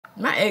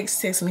My ex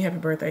texted me happy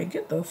birthday.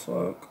 Get the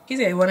fuck. He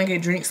said, wanna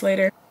get drinks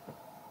later?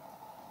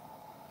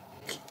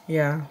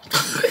 Yeah.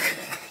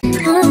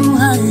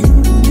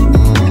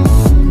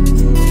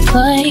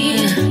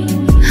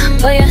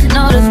 Boy, I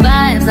know the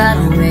vibes, I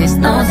don't waste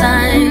no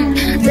time.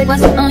 Take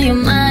what's on your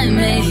mind,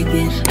 make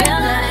it real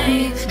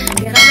life.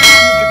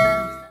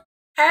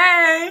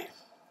 Hey,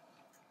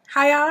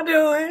 how y'all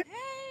doing?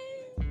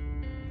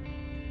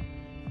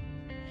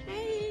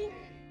 Hey.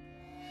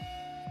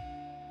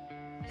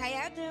 How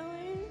y'all doing?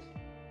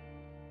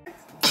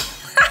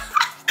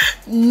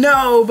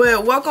 No,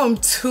 but welcome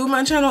to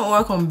my channel.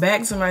 Welcome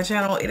back to my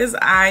channel. It is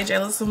I,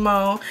 Jayla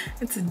Simone,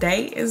 and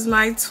today is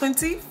my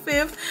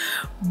 25th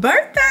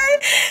birthday.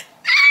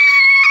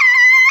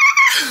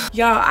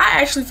 Y'all, I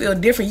actually feel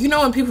different. You know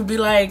when people be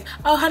like,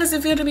 oh, how does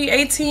it feel to be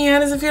 18? How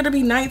does it feel to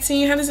be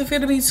 19? How does it feel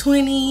to be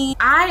 20?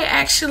 I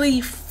actually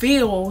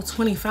feel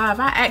 25.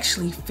 I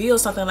actually feel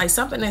something, like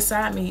something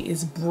inside me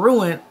is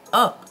brewing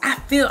up. I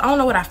don't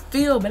know what I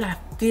feel, but I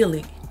feel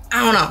it.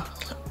 I don't know.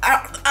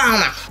 I don't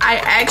know.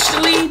 I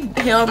actually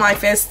held my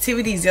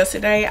festivities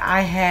yesterday.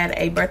 I had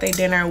a birthday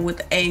dinner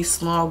with a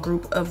small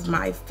group of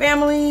my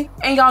family.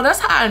 And y'all, that's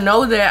how I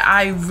know that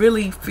I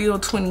really feel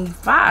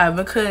 25,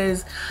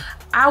 because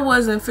I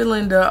wasn't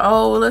feeling the,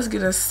 oh, let's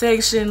get a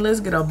section, let's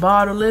get a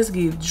bottle, let's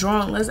get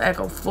drunk, let's act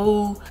a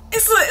fool.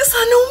 It's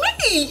a new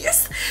me.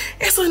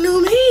 It's a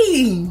new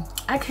me.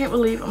 I can't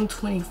believe I'm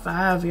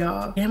 25,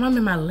 y'all. Damn, I'm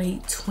in my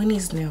late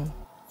 20s now.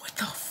 What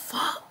the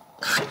fuck?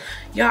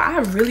 Y'all, I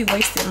really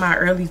wasted my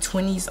early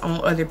 20s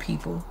on other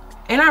people.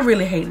 And I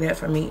really hate that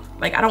for me.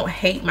 Like, I don't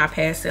hate my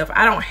past self.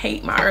 I don't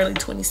hate my early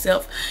 20s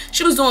self.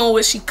 She was doing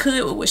what she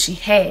could with what she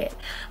had.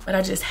 But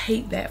I just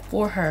hate that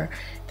for her,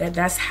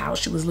 that's how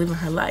she was living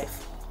her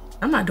life.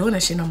 I'm not doing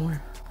that shit no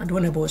more. I'm not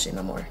doing that bullshit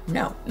no more.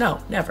 No,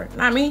 never.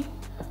 Not me.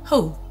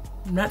 Who?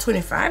 Not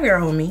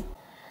 25-year-old me.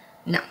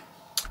 No.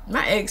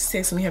 My ex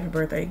texted me happy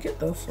birthday. Get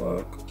the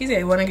fuck. He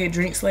said, wanna get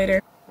drinks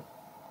later?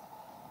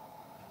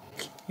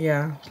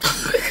 Yeah.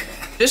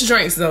 Just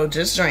drinks though,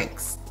 just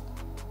drinks.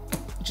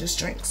 Just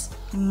drinks.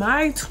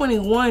 My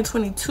 21,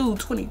 22,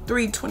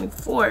 23,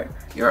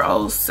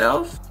 24-year-old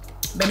self,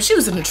 baby, she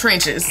was in the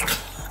trenches.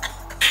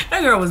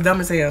 That girl was dumb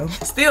as hell.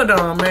 Still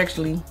dumb,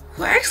 actually.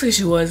 Well, actually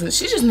she wasn't.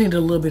 She just needed a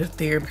little bit of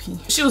therapy.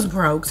 She was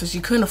broke, so she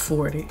couldn't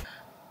afford it.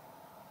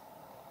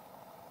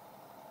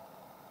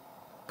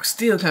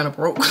 Still kind of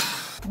broke.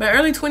 But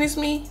early 20s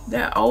me,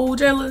 that old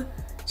Jayla,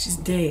 she's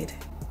dead.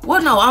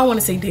 Well, no, I don't want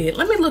to say dead.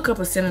 Let me look up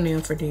a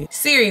synonym for dead.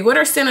 Siri, what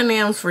are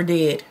synonyms for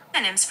dead?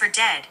 Synonyms for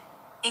dead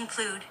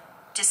include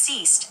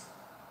deceased,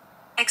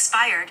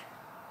 expired,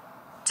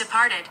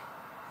 departed,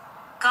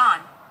 gone,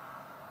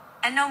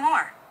 and no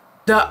more.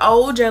 The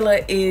old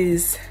Jayla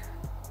is,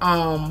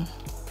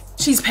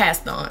 she's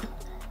passed on.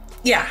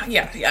 Yeah,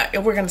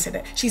 we're gonna say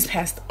that. She's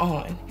passed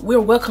on. We're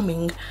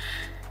welcoming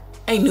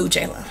a new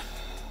Jayla.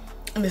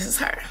 And this is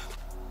her.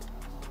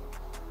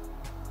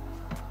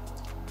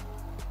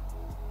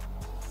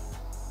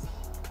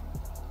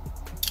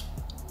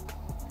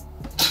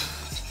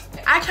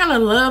 I kind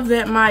of love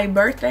that my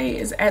birthday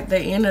is at the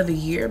end of the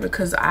year,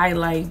 because I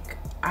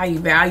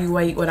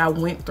evaluate what I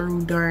went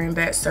through during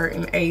that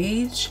certain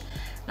age.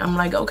 I'm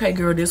like, okay,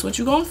 girl, this what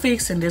you gonna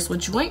fix, and this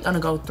what you ain't gonna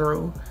go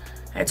through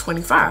at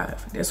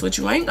 25. This what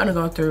you ain't gonna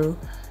go through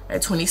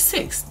at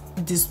 26.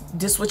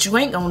 This what you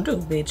ain't gonna do,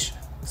 bitch.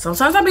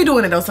 Sometimes I be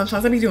doing it though.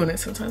 Sometimes I be doing it.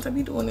 Sometimes I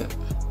be doing it.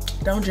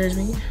 Don't judge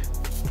me.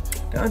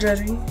 Don't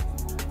judge me.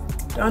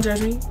 Don't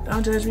judge me.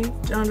 Don't judge me.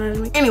 Don't judge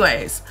me.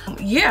 Anyways,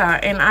 yeah,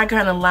 and I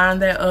kind of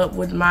lined that up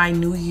with my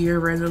New Year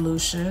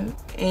resolution,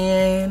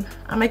 and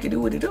I make it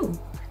do what it do.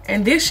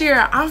 And this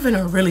year, I'm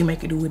finna really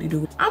make it do what it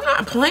do. I'm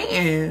not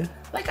playing.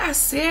 Like I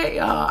said,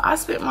 y'all, I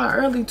spent my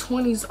early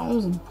 20s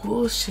on some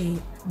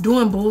bullshit,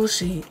 doing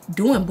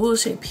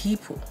bullshit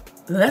people.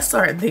 Let's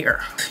start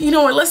there. You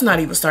know what? Let's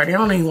not even start there. I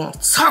don't even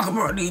want to talk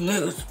about these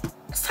niggas.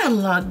 It's time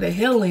to lock the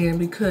hell in,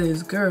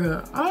 because,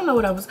 girl, I know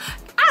what I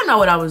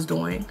was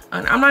doing.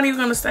 And I'm not even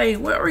gonna say,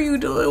 what were you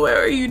doing? What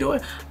were you doing?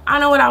 I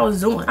know what I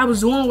was doing. I was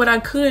doing what I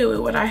could with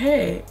what I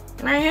had.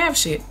 And I didn't have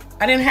shit.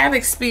 I didn't have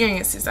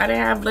experiences. I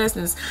didn't have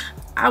lessons.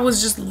 I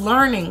was just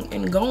learning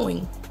and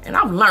going. And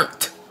I've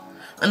learned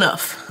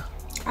enough.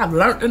 I've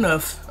learned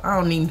enough. I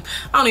don't need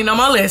no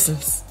more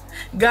lessons.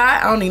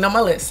 God, I don't need no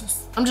more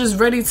lessons. I'm just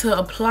ready to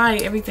apply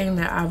everything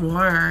that I've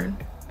learned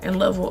and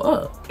level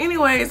up.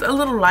 Anyways, a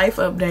little life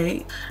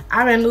update.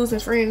 I've been losing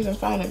friends and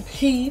finding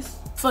peace.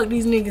 Fuck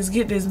these niggas,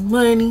 get this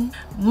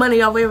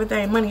money over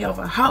everything, money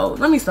over hoes.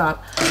 Let me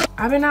stop.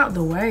 I've been out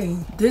the way.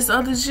 This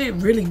other shit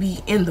really be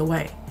in the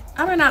way.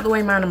 I've been out the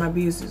way minding my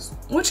business,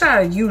 which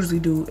I usually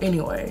do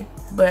anyway,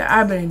 but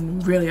I've been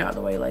really out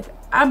the way. Like,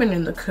 I've been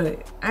in the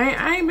cut.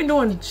 I ain't been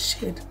doing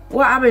shit.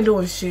 Well, I've been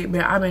doing shit,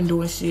 but I've been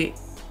doing shit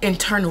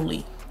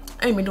internally.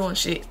 I ain't been doing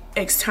shit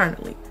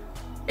externally.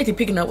 They keep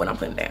picking up what I'm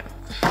putting down.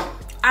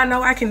 I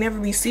know I can never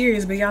be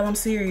serious, but y'all, I'm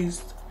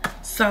serious.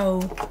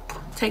 So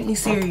take me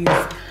serious.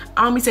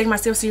 I don't be taking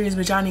myself serious,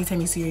 but y'all need to take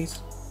me serious.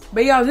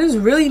 But y'all, this is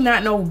really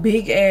not no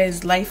big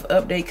ass life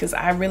update, because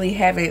I really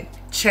haven't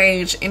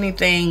changed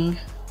anything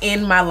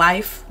in my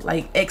life,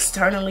 like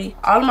externally.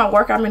 All of my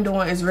work I've been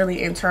doing is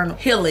really internal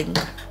healing.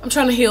 I'm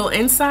trying to heal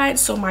inside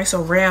so my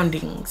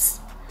surroundings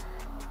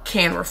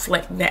can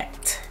reflect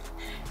that.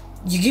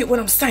 You get what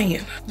I'm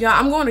saying? Y'all,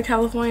 I'm going to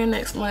California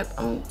next month.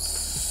 I'm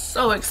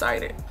so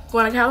excited.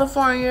 Going to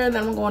California,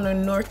 then I'm going to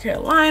North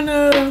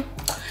Carolina.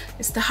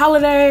 It's the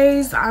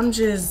holidays. I'm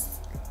so excited.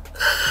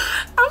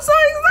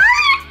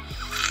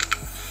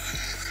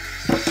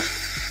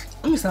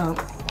 Let me stop.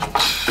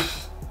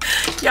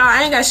 Y'all,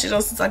 I ain't got shit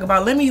else to talk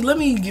about. Let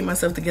me get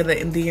myself together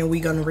and then we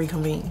gonna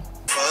reconvene.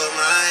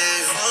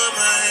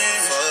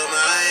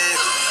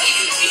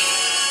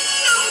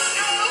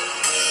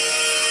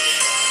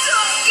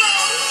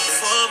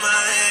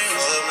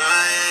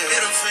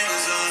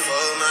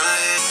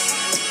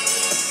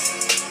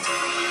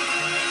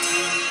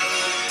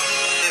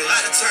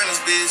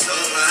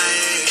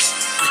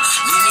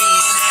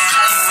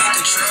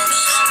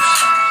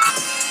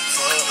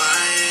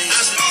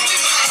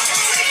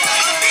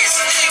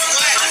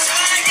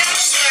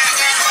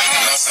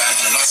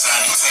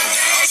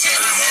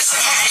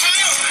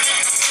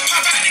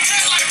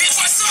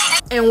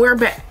 And we're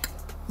back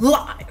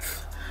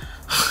live.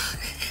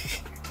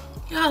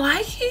 Y'all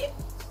like it?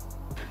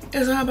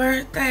 It's my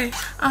birthday.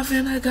 I'm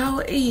finna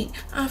go eat.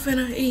 I'm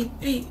finna eat.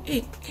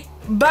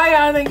 Bye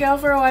y'all. Thank y'all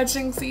for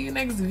watching. See you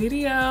next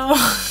video.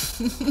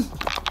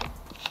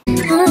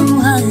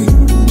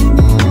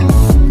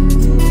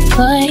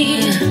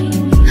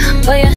 Boy,